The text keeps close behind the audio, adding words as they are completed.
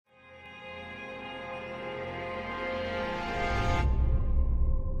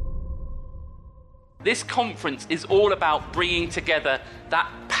This conference is all about bringing together that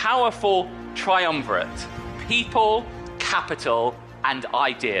powerful triumvirate: people, capital, and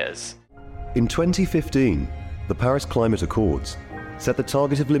ideas. In 2015, the Paris Climate Accords set the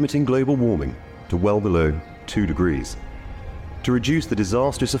target of limiting global warming to well below 2 degrees. To reduce the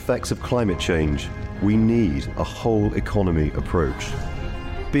disastrous effects of climate change, we need a whole economy approach.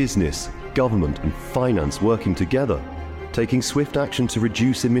 Business, government, and finance working together, taking swift action to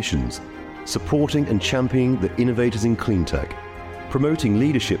reduce emissions, supporting and championing the innovators in clean tech, promoting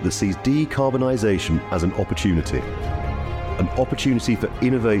leadership that sees decarbonisation as an opportunity for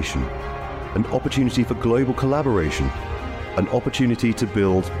innovation, an opportunity for global collaboration, an opportunity to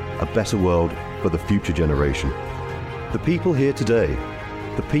build a better world for the future generation. The people here today,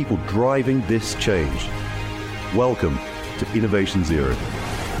 the people driving this change. Welcome to Innovation Zero.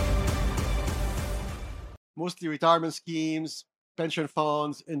 Mostly retirement schemes, pension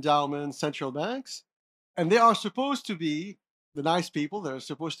funds, endowments, central banks. And they are supposed to be the nice people. They're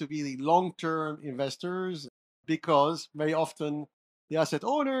supposed to be the long-term investors, because very often the asset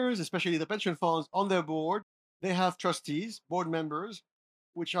owners, especially the pension funds on their board, they have trustees, board members,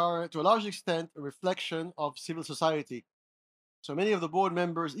 which are to a large extent a reflection of civil society. So many of the board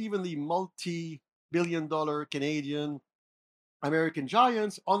members, even the multi-billion-dollar Canadian, American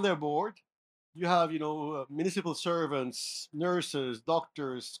giants on their board, you have, municipal servants, nurses,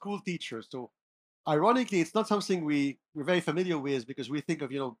 doctors, school teachers. So ironically, it's not something we're very familiar with, because we think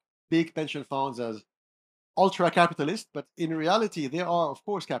of, big pension funds as ultra-capitalist, but in reality, they are, of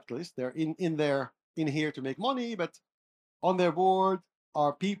course, capitalists. They're in here to make money, but on their board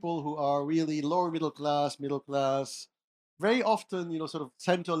are people who are really lower middle class, very often, sort of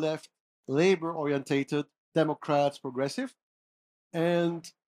center-left, labor-orientated, Democrats, progressive. And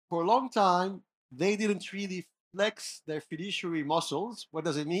for a long time, they didn't really flex their fiduciary muscles. What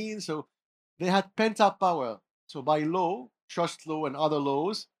does it mean? So they had pent-up power. So by law, trust law and other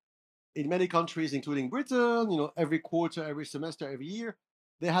laws, in many countries, including Britain, every quarter, every semester, every year,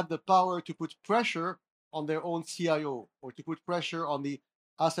 they had the power to put pressure on their own CIO, or to put pressure on the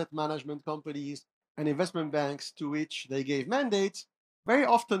asset management companies and investment banks to which they gave mandates. Very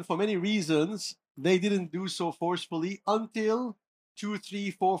often, for many reasons, they didn't do so forcefully until 2,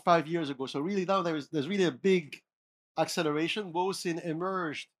 3, 4, 5 years ago. So really now there's really a big acceleration, both in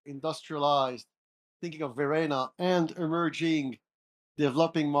emerged, industrialized, thinking of Verena, and emerging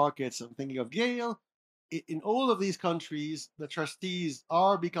developing markets. I'm thinking of Gale. In all of these countries, the trustees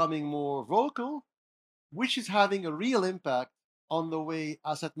are becoming more vocal, which is having a real impact on the way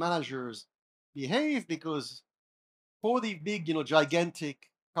asset managers behave, because for the big, gigantic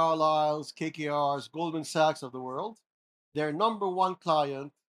Carlyles, KKRs, Goldman Sachs of the world, their number one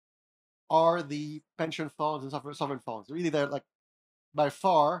client are the pension funds and sovereign funds. Really, they're like by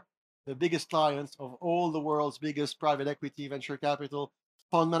far the biggest clients of all the world's biggest private equity, venture capital,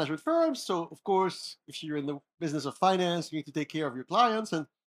 fund management firms. So, of course, if you're in the business of finance, you need to take care of your clients. And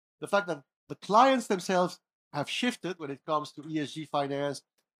the fact that the clients themselves have shifted when it comes to ESG finance,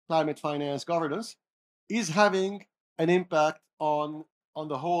 climate finance, governance, is having an impact on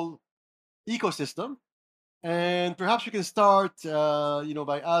the whole ecosystem. And perhaps we can start,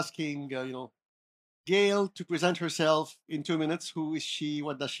 by asking, Gail to present herself in 2 minutes. Who is she?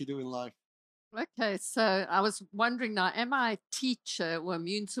 What does she do in life? Okay, so I was wondering now, am I a teacher or a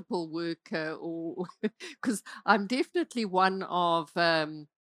municipal worker, or because I'm definitely one of the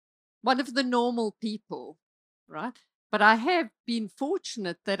normal people, right? But I have been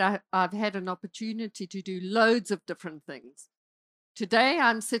fortunate that I've had an opportunity to do loads of different things. Today,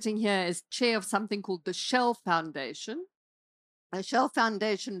 I'm sitting here as chair of something called the Shell Foundation. The Shell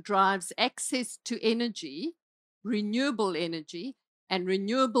Foundation drives access to energy, renewable energy, and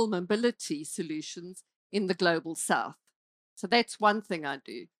renewable mobility solutions in the global south. So that's one thing I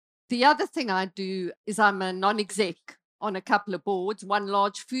do. The other thing I do is I'm a non-exec on a couple of boards, one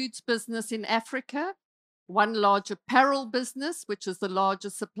large foods business in Africa, one large apparel business, which is the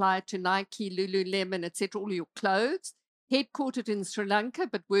largest supplier to Nike, Lululemon, etc., all your clothes, headquartered in Sri Lanka,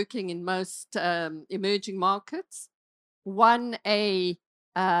 but working in most emerging markets. One, a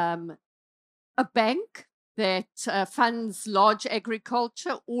bank that funds large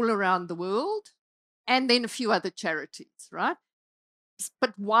agriculture all around the world, and then a few other charities, right?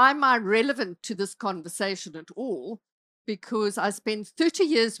 But why am I relevant to this conversation at all? Because I spent 30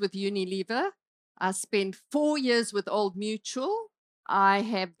 years with Unilever. I spent 4 years with Old Mutual. I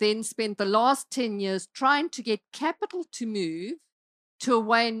have then spent the last 10 years trying to get capital to move to a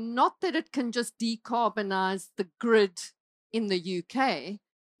way, not that it can just decarbonize the grid in the UK,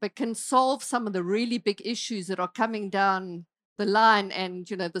 but can solve some of the really big issues that are coming down the line. And,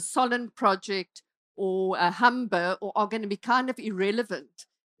 the Solent project, or a Humber are going to be kind of irrelevant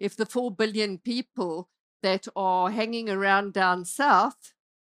if the 4 billion people that are hanging around down south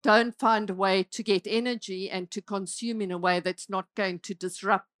don't find a way to get energy and to consume in a way that's not going to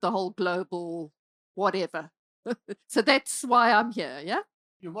disrupt the whole global whatever. So that's why I'm here, yeah?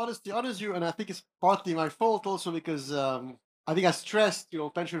 Your modesty honors you, and I think it's partly my fault also because I think I stressed,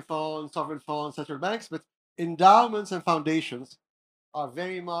 pension funds, sovereign funds, central banks, but endowments and foundations are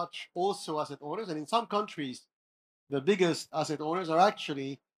very much also asset owners. And in some countries, the biggest asset owners are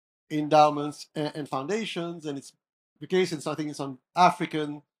actually endowments and foundations. And it's the case I think in some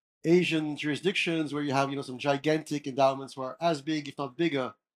African, Asian jurisdictions where you have, some gigantic endowments who are as big, if not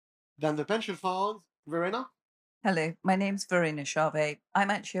bigger, than the pension funds. Verena? Hello, my name's Verena Charvet.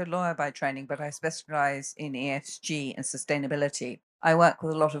 I'm actually a lawyer by training, but I specialize in ESG and sustainability. I work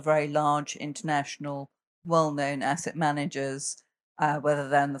with a lot of very large international, well-known asset managers, whether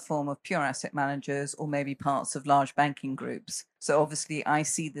they're in the form of pure asset managers or maybe parts of large banking groups. So obviously I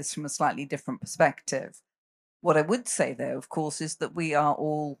see this from a slightly different perspective. What I would say, though, of course, is that we are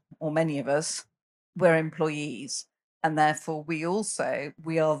all, or many of us, we're employees. And therefore, we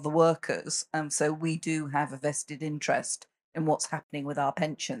are the workers. And so we do have a vested interest in what's happening with our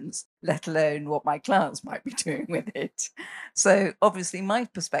pensions, let alone what my clients might be doing with it. So obviously, my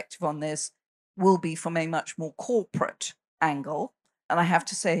perspective on this will be from a much more corporate angle. And I have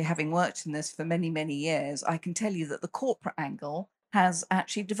to say, having worked in this for many, many years, I can tell you that the corporate angle has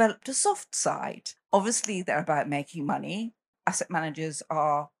actually developed a soft side. Obviously, they're about making money. Asset managers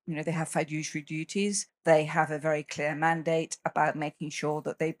are, they have fiduciary duties. They have a very clear mandate about making sure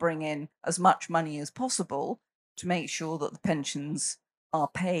that they bring in as much money as possible to make sure that the pensions are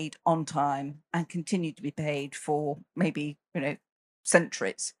paid on time and continue to be paid for maybe,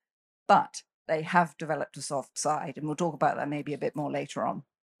 centuries. But they have developed a soft side, and we'll talk about that maybe a bit more later on.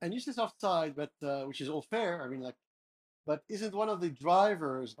 And you say soft side, but which is all fair. But isn't one of the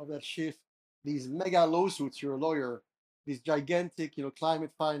drivers of that shift these mega lawsuits? You're a lawyer, these gigantic,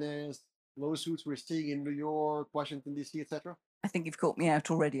 climate finance lawsuits we're seeing in New York, Washington D.C., etc. I think you've caught me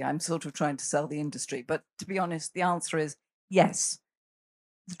out already. I'm sort of trying to sell the industry, but to be honest, the answer is yes.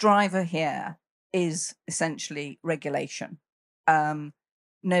 The driver here is essentially regulation.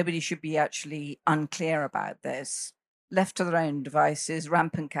 Nobody should be actually unclear about this. Left to their own devices,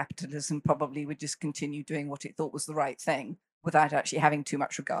 rampant capitalism probably would just continue doing what it thought was the right thing without actually having too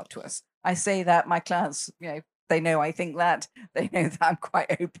much regard to us. I say that my clients, they know I think that. They know that I'm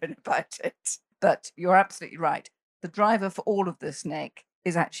quite open about it. But you're absolutely right. The driver for all of this, Nick,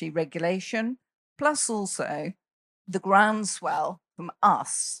 is actually regulation, plus also the groundswell from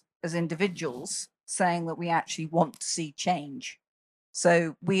us as individuals saying that we actually want to see change.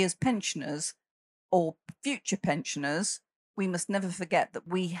 So we as pensioners or future pensioners, we must never forget that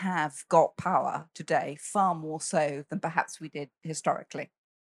we have got power today, far more so than perhaps we did historically.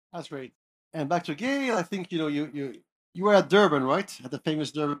 That's great. And back to Gail, I think you were at Durban, right? At the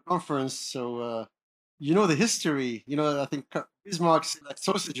famous Durban conference. So you know the history. I think Bismarck's like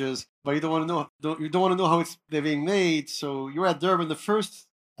sausages, but you don't want to know. You don't want to know how they're being made. So you were at Durban, the first,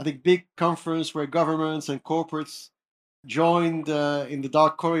 I think, big conference where governments and corporates joined in the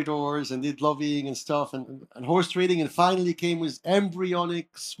dark corridors and did lobbying and stuff and horse trading, and finally came with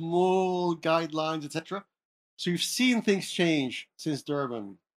embryonic small guidelines, etc. So you've seen things change since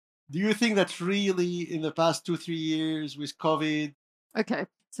Durban. Do you think that's really in the past 2-3 years with COVID? Okay.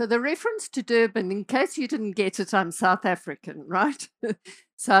 So the reference to Durban, in case you didn't get it, I'm South African, right?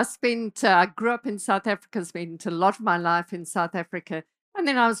 So I grew up in South Africa, spent a lot of my life in South Africa. And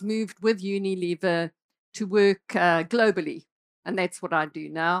then I was moved with Unilever to work globally. And that's what I do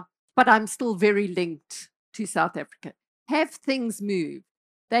now. But I'm still very linked to South Africa. Have things moved?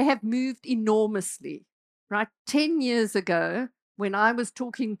 They have moved enormously, right? 10 years ago, when I was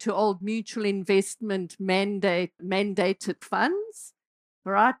talking to old mutual investment mandated funds,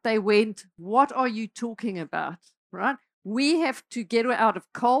 right, they went, "What are you talking about?" Right? "We have to get out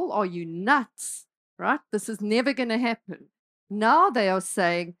of coal. Are you nuts?" Right? "This is never going to happen." Now they are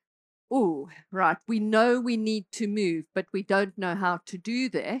saying, "Oh, right, we know we need to move, but we don't know how to do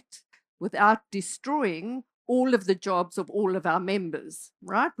that without destroying all of the jobs of all of our members,"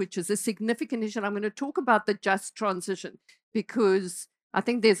 right? Which is a significant issue. And I'm going to talk about the just transition because I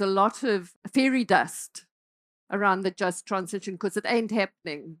think there's a lot of fairy dust around the just transition because it ain't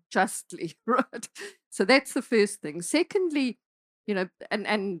happening justly, right? So that's the first thing. Secondly,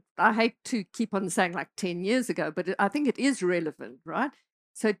 and I hate to keep on saying like 10 years ago, but I think it is relevant, right?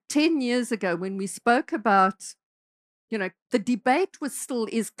 So 10 years ago, when we spoke about, the debate was still,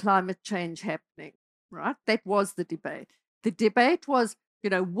 is climate change happening, right? That was the debate. The debate was,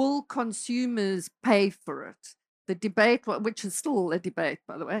 will consumers pay for it? The debate, which is still a debate,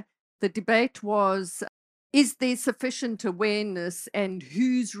 by the way, the debate was, is there sufficient awareness and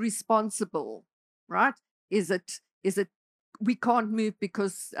who's responsible, right? Is it we can't move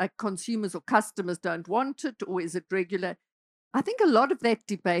because consumers or customers don't want it, or is it regular? I think a lot of that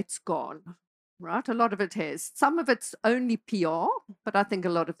debate's gone, right? A lot of it has. Some of it's only PR, but I think a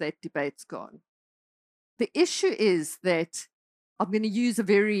lot of that debate's gone. The issue is that I'm going to use a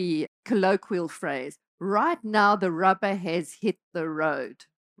very colloquial phrase. Right now, the rubber has hit the road,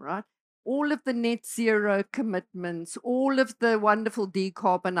 right? All of the net zero commitments, all of the wonderful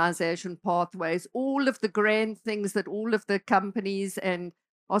decarbonization pathways, all of the grand things that all of the companies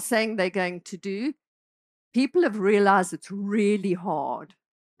are saying they're going to do, people have realized it's really hard.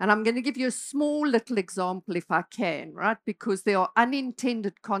 And I'm going to give you a small little example if I can, right? Because there are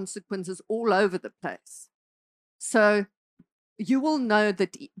unintended consequences all over the place. So you will know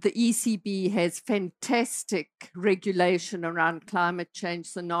that the ECB has fantastic regulation around climate change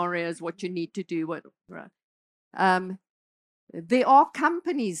scenarios, what you need to do. There are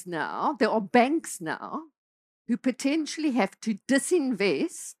companies now, there are banks now who potentially have to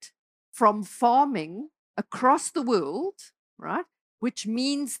disinvest from farming across the world, right? Which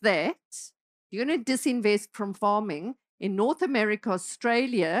means that you're going to disinvest from farming in North America,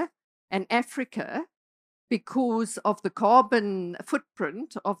 Australia, and Africa because of the carbon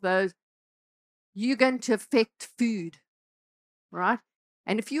footprint of those. You're going to affect food, right?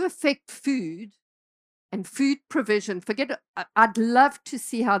 And if you affect food and food provision, forget it. I'd love to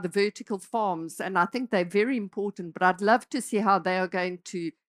see how the vertical farms, and I think they're very important, but I'd love to see how they are going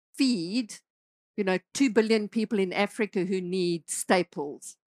to feed 2 billion people in Africa who need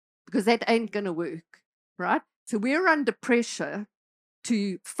staples, because that ain't going to work, right? So we're under pressure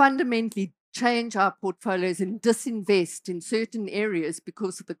to fundamentally change our portfolios and disinvest in certain areas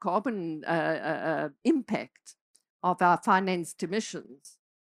because of the carbon impact of our financed emissions.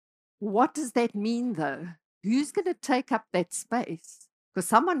 What does that mean, though? Who's going to take up that space? Because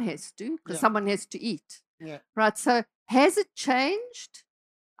someone has to, because someone has to eat. Yeah. Right. So has it changed?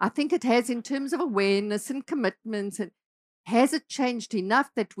 I think it has in terms of awareness and commitments. And has it changed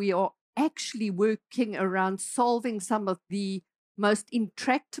enough that we are actually working around solving some of the most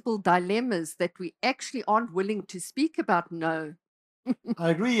intractable dilemmas that we actually aren't willing to speak about? No.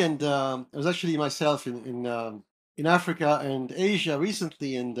 I agree. And I was actually myself in Africa and Asia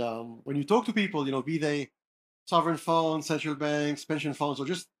recently. And when you talk to people, be they sovereign funds, central banks, pension funds, or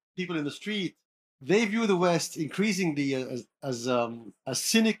just people in the street, they view the West increasingly as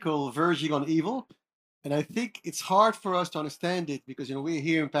cynical, verging on evil. And I think it's hard for us to understand it because we're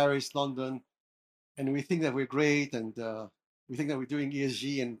here in Paris, London, and we think that we're great, and we think that we're doing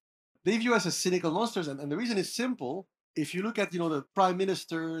ESG, and they view us as cynical monsters. And the reason is simple. If you look at the prime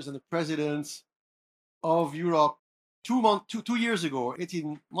ministers and the presidents of Europe 2 years ago, or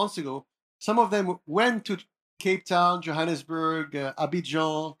 18 months ago, some of them went to Cape Town, Johannesburg,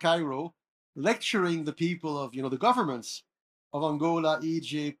 Abidjan, Cairo, lecturing the people of the governments of Angola,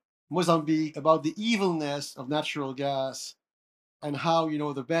 Egypt, Mozambique about the evilness of natural gas, and how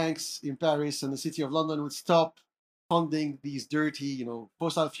the banks in Paris and the city of London would stop funding these dirty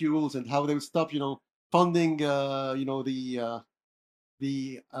fossil fuels, and how they would stop funding the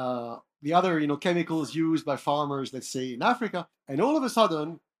other chemicals used by farmers, let's say in Africa. And all of a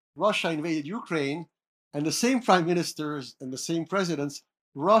sudden, Russia invaded Ukraine, and the same prime ministers and the same presidents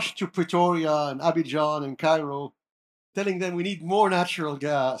rushed to Pretoria and Abidjan and Cairo, telling them we need more natural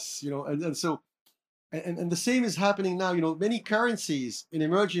gas. And the same is happening now. Many currencies in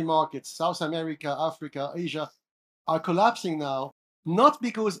emerging markets, South America, Africa, Asia, are collapsing now, not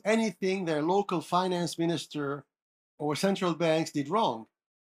because anything their local finance minister or central banks did wrong.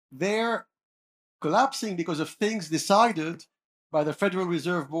 They're collapsing because of things decided by the Federal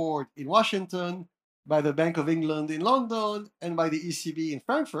Reserve Board in Washington, by the Bank of England in London, and by the ECB in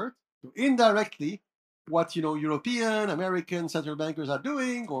Frankfurt. So indirectly, what European, American central bankers are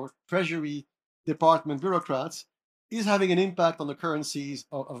doing, or Treasury Department bureaucrats, is having an impact on the currencies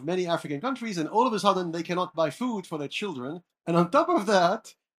of many African countries, and all of a sudden they cannot buy food for their children. And on top of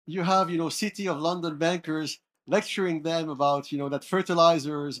that, you have City of London bankers lecturing them about that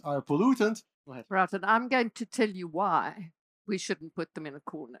fertilizers are a pollutant. Go ahead. Right, and I'm going to tell you why we shouldn't put them in a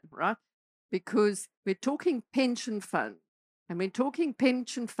corner, right? Because we're talking pension funds, and we're talking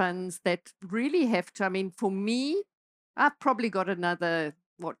pension funds that really have to, for me, I've probably got another,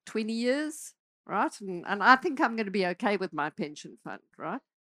 20 years, right? And I think I'm going to be okay with my pension fund, right?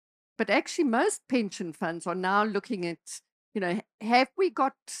 But actually, most pension funds are now looking at, have we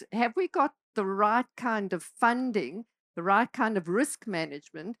got the right kind of funding the right kind of risk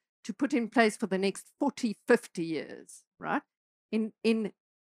management to put in place for the next 40, 50 years, right? In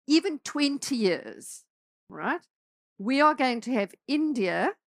even 20 years, right? We are going to have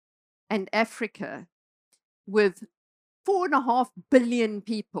India and Africa with 4.5 billion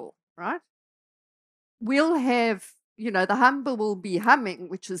people, right? We'll have, the humble will be humming,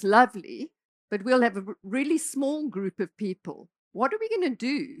 which is lovely, but we'll have a really small group of people. What are we going to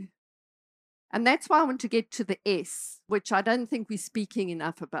do? And that's why I want to get to the S, which I don't think we're speaking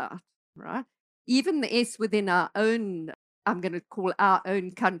enough about, right? Even the S within our own, I'm going to call our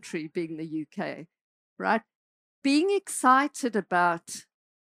own country, being the UK, right? Being excited about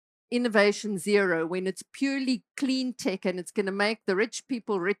innovation zero when it's purely clean tech and it's going to make the rich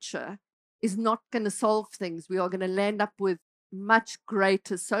people richer is not going to solve things. We are going to land up with much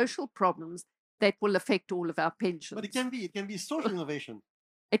greater social problems that will affect all of our pensions. But it can be social innovation.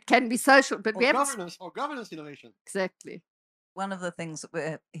 It can be social, but we have governance innovation. Exactly. One of the things that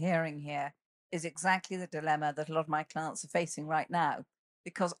we're hearing here is exactly the dilemma that a lot of my clients are facing right now,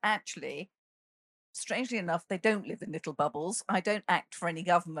 because actually, strangely enough, they don't live in little bubbles. I don't act for any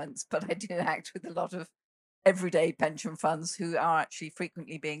governments, but I do act with a lot of everyday pension funds who are actually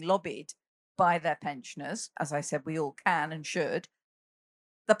frequently being lobbied by their pensioners. As I said, we all can and should.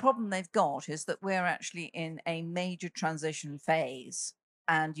 The problem they've got is that we're actually in a major transition phase,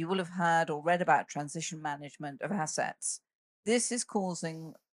 and you will have heard or read about transition management of assets. This is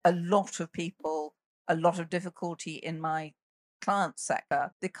causing a lot of people a lot of difficulty in my client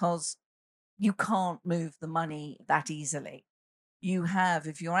sector because you can't move the money that easily. You have,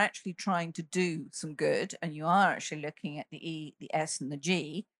 if you're actually trying to do some good and you are actually looking at the E, the S, and the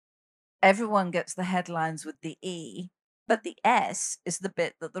G, everyone gets the headlines with the E, but the S is the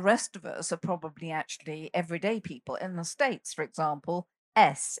bit that the rest of us are probably actually everyday people. In the States, for example,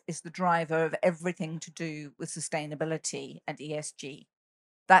 S is the driver of everything to do with sustainability and ESG.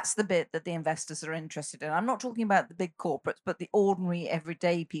 That's the bit that the investors are interested in. I'm not talking about the big corporates, but the ordinary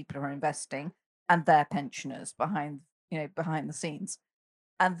everyday people are investing and their pensioners behind the scenes.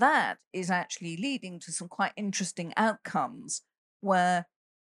 And that is actually leading to some quite interesting outcomes where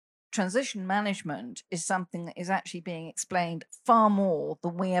transition management is something that is actually being explained far more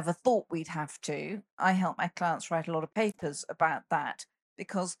than we ever thought we'd have to. I help my clients write a lot of papers about that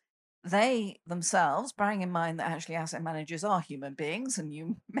because they themselves, bearing in mind that actually asset managers are human beings, and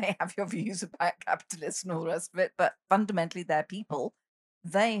you may have your views about capitalists and all the rest of it, but fundamentally they're people.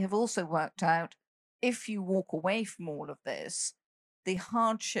 They have also worked out if you walk away from all of this, the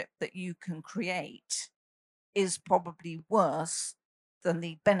hardship that you can create is probably worse than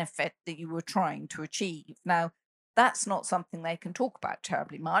the benefit that you were trying to achieve. Now, that's not something they can talk about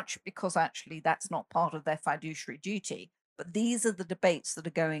terribly much because actually that's not part of their fiduciary duty. But these are the debates that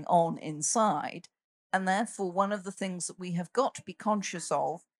are going on inside. And therefore, one of the things that we have got to be conscious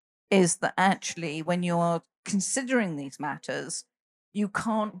of is that actually, when you are considering these matters, you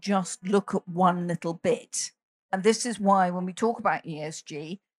can't just look at one little bit. And this is why when we talk about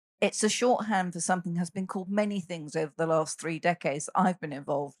ESG, it's a shorthand for something that has been called many things over the last 3 decades I've been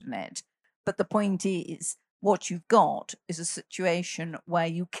involved in it. But the point is, what you've got is a situation where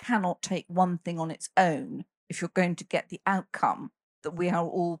you cannot take one thing on its own if you're going to get the outcome that we are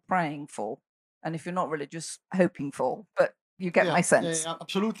all praying for. And if you're not religious, hoping for. But you get my sense. Yeah,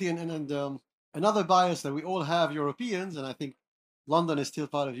 absolutely. And another bias that we all have, Europeans, and I think London is still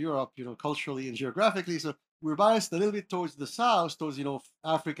part of Europe, culturally and geographically. So we're biased a little bit towards the south, towards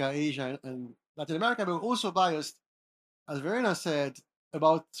Africa, Asia, and Latin America, but we're also biased, as Verena said,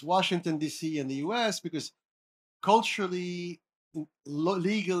 about Washington D.C. and the U.S. because culturally,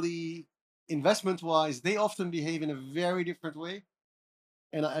 legally, investment-wise, they often behave in a very different way.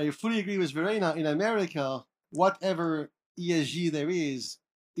 And I fully agree with Verena. In America, whatever ESG there is,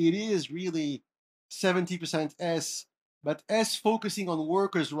 it is really 70% S, but S focusing on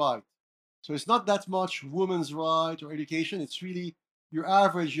workers' right. So it's not that much women's right or education. It's really your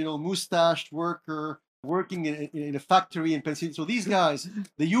average, mustached worker working in a factory in Pennsylvania. So these guys,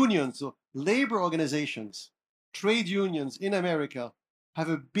 the unions, so labor organizations, trade unions in America have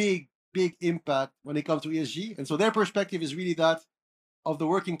a big, big impact when it comes to ESG. And so their perspective is really that of the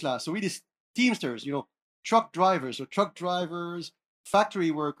working class. So really Teamsters, truck drivers. So truck drivers,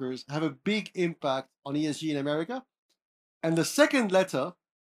 factory workers have a big impact on ESG in America. And the second letter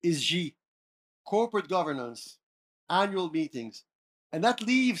is G, corporate governance, annual meetings. And that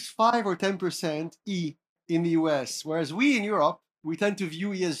leaves 5 or 10% E in the US. Whereas we in Europe, we tend to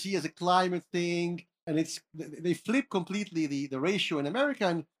view ESG as a climate thing. And they flip completely the ratio in America.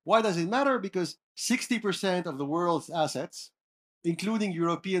 And why does it matter? Because 60% of the world's assets, including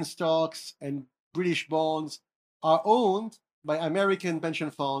European stocks and British bonds, are owned by American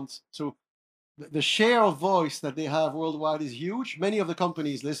pension funds. So the share of voice that they have worldwide is huge. Many of the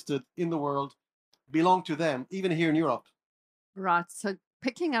companies listed in the world belong to them, even here in Europe. Right. So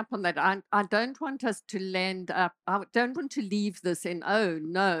picking up on that, I don't want us to land up, I don't want to leave this in, oh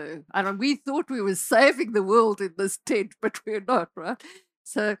no. We thought we were saving the world in this tent, but we're not, right?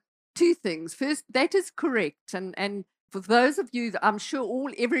 So two things. First, that is correct. And for those of you, I'm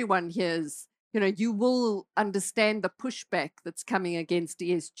sure everyone here is, you will understand the pushback that's coming against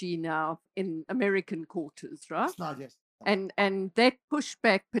ESG now in American quarters, right? It's not, yes. And that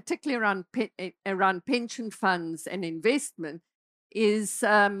pushback, particularly around pension funds and investment, is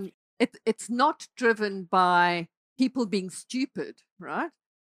it's not driven by people being stupid, right,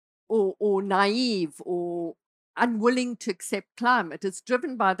 or naive or unwilling to accept climate. It's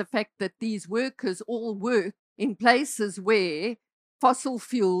driven by the fact that these workers all work in places where fossil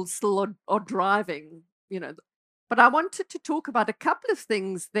fuels still are driving, But I wanted to talk about a couple of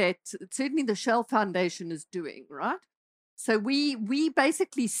things that certainly the Shell Foundation is doing, right? So we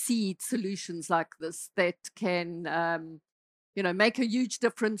basically seed solutions like this that can, make a huge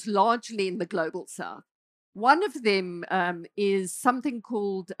difference largely in the global south. One of them is something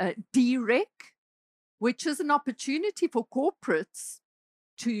called DREC, which is an opportunity for corporates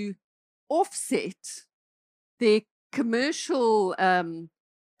to offset their commercial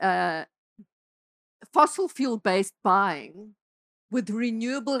fossil fuel-based buying with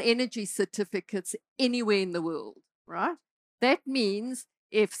renewable energy certificates anywhere in the world, right? That means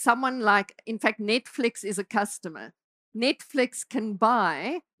if someone in fact, Netflix is a customer, Netflix can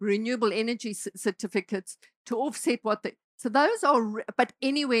buy renewable energy certificates to offset so those are, but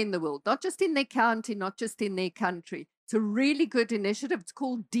anywhere in the world, not just in their county, not just in their country. It's a really good initiative. It's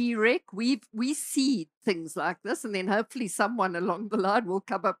called DREC. We seed things like this, and then hopefully someone along the line will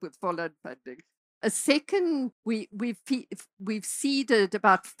come up with follow-on funding. A second, we've seeded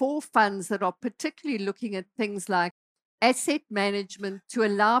about 4 funds that are particularly looking at things like asset management to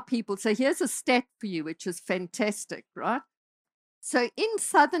allow people. So here's a stat for you, which is fantastic, right? So in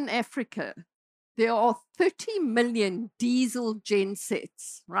Southern Africa, there are 30 million diesel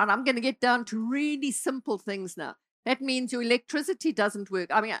gensets, right? I'm going to get down to really simple things now. That means your electricity doesn't work.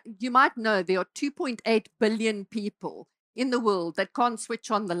 I mean, you might know there are 2.8 billion people in the world that can't switch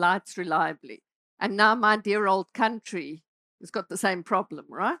on the lights reliably. And now my dear old country has got the same problem,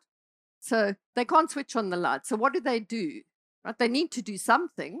 right? So they can't switch on the lights. So what do? Right? They need to do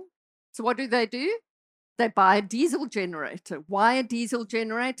something. So what do? They buy a diesel generator. Why a diesel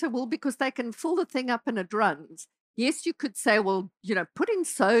generator? Well, because they can fill the thing up and it runs. Yes, you could say, well, put in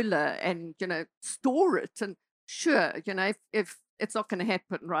solar and, store it. And sure, if it's not going to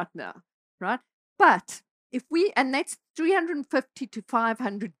happen right now, right? But and that's 350 to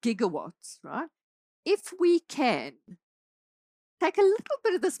 500 gigawatts, right? If we can take a little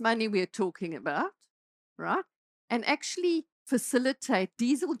bit of this money we're talking about, right, and actually facilitate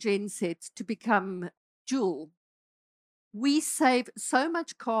diesel gensets to become dual, we save so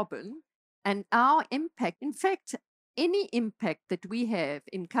much carbon, and our impact, in fact, any impact that we have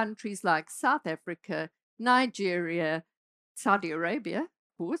in countries like South Africa, Nigeria, Saudi Arabia, of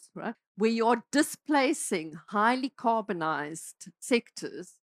course, right, where you're displacing highly carbonized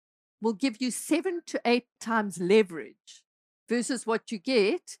sectors, will give you 7 to 8 times leverage versus what you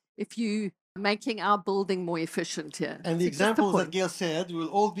get if you are making our building more efficient here. And the examples that Gail said will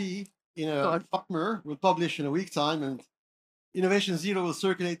all be in a primer we'll publish in a week's time, and Innovation Zero will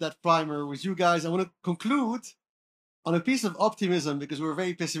circulate that primer with you guys. I want to conclude on a piece of optimism because we're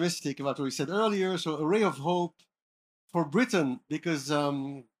very pessimistic about what we said earlier. So a ray of hope for Britain, because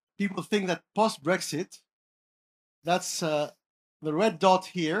people think that post-Brexit, that's the red dot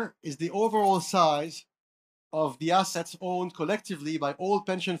here is the overall size of the assets owned collectively by all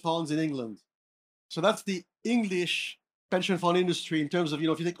pension funds in England. So that's the English pension fund industry in terms of,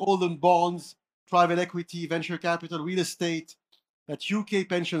 if you take all the bonds, private equity, venture capital, real estate that UK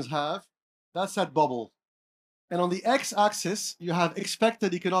pensions have, that's that bubble. And on the x-axis, you have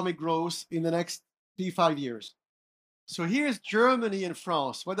expected economic growth in the next 3-5 years. So here's Germany and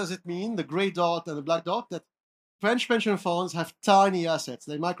France. What does it mean? The gray dot and the black dot, that French pension funds have tiny assets.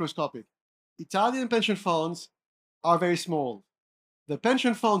 They're microscopic. Italian pension funds are very small. The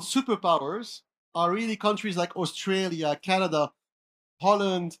pension fund superpowers are really countries like Australia, Canada,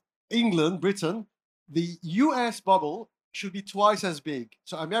 Holland, England, Britain. The US bubble should be twice as big.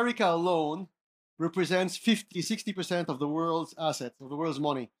 So America alone represents 50-60% of the world's assets, of the world's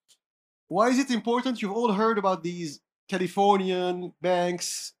money. Why is it important? You've all heard about these Californian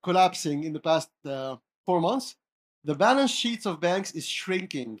banks collapsing in the past 4 months. The balance sheets of banks is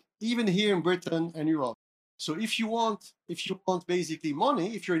shrinking, even here in Britain and Europe. So if you want basically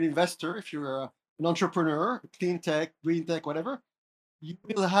money, if you're an investor, if you're an entrepreneur, clean tech, green tech, whatever, you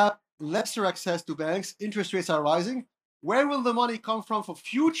will have lesser access to banks. Interest rates are rising. Where will the money come from for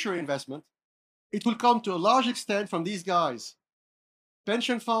future investment? It will come to a large extent from these guys,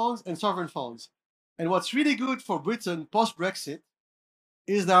 pension funds and sovereign funds. And what's really good for Britain post-Brexit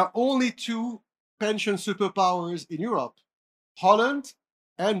is there are only two pension superpowers in Europe, Holland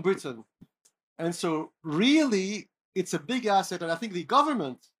and Britain. And so really, it's a big asset. And I think the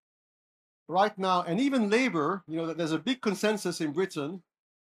government right now, and even Labour, there's a big consensus in Britain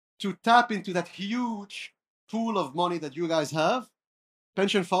to tap into that huge pool of money that you guys have,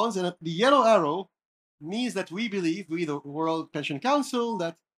 pension funds. And the yellow arrow means that we believe, we, the World Pension Council,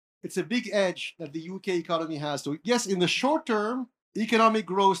 that it's a big edge that the UK economy has. So yes, in the short term, economic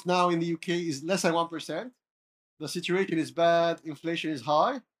growth now in the UK is less than 1%. The situation is bad, inflation is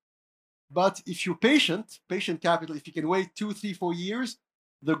high. But if you're patient capital, if you can wait 2, 3, 4 years,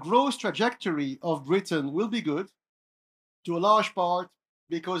 the growth trajectory of Britain will be good, to a large part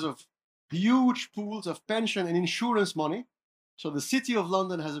because of huge pools of pension and insurance money. So the City of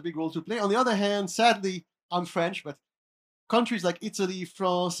London has a big role to play. On the other hand, sadly, I'm French, but countries like Italy,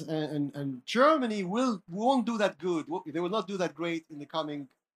 France, and Germany won't do that good. They will not do that great in the coming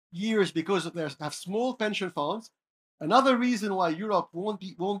years because they have small pension funds. Another reason why Europe won't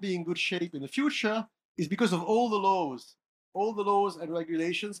be in good shape in the future is because of all the laws and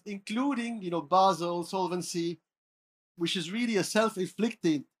regulations, including Basel, solvency, which is really a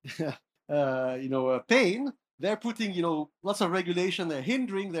self-inflicted pain. They're putting lots of regulation. They're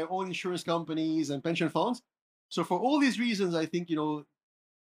hindering their own insurance companies and pension funds. So for all these reasons, I think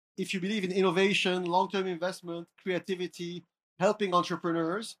if you believe in innovation, long-term investment, creativity, helping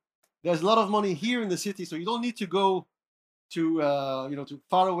entrepreneurs, there's a lot of money here in the city. So you don't need to go to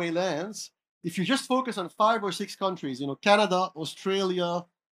faraway lands. If you just focus on 5 or 6 countries, Canada, Australia,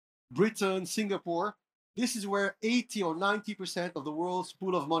 Britain, Singapore, this is where 80 or 90% of the world's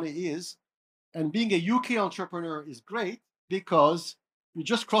pool of money is. And being a UK entrepreneur is great because you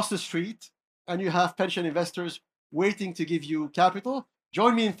just cross the street and you have pension investors waiting to give you capital.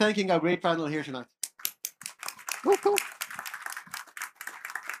 Join me in thanking our great panel here tonight. Cool.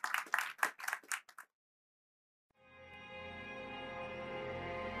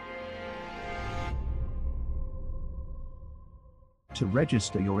 To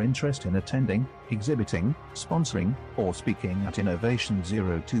register your interest in attending, exhibiting, sponsoring, or speaking at Innovation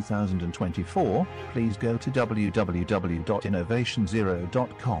Zero 2024, please go to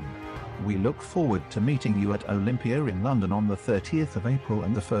www.innovationzero.com. We look forward to meeting you at Olympia in London on the 30th of April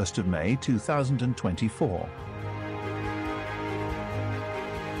and the 1st of May 2024.